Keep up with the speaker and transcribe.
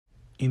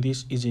In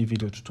this easy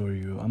video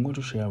tutorial, I'm going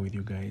to share with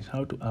you guys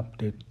how to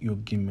update your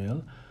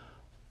Gmail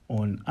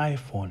on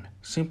iPhone.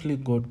 Simply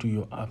go to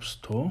your App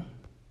Store.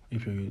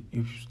 If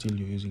still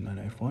you're using an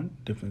iPhone,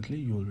 definitely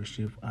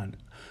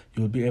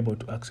you'll be able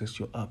to access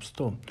your App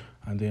Store,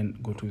 and then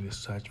go to the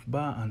search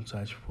bar and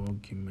search for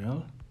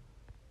Gmail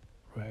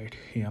right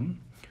here,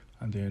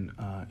 and then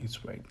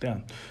it's right there.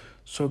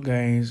 So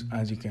guys,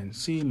 as you can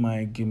see,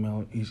 my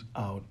Gmail is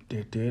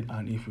outdated,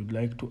 and if you'd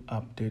like to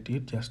update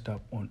it, just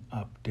tap on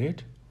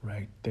update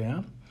right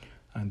there,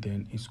 and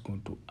then it's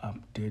going to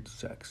update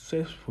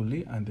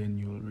successfully, and then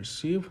you'll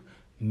receive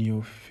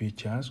new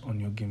features on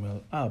your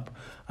Gmail app.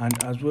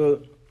 And as well,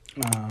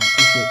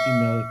 if your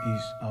email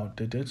is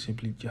outdated,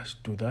 simply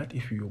just do that.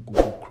 If you're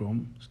Google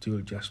Chrome,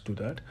 still just do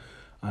that,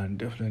 and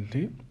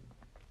definitely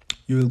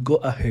you will go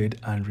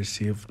ahead and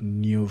receive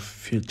new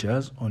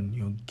features on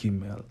your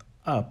Gmail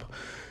app.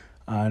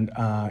 And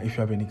if you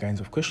have any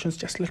kinds of questions,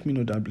 just let me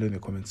know down below in the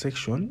comment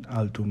section.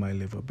 I'll do my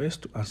level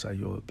best to answer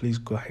you. Please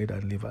go ahead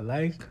and leave a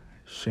like,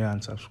 share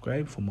and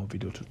subscribe for more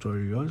video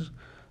tutorials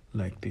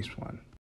like this one.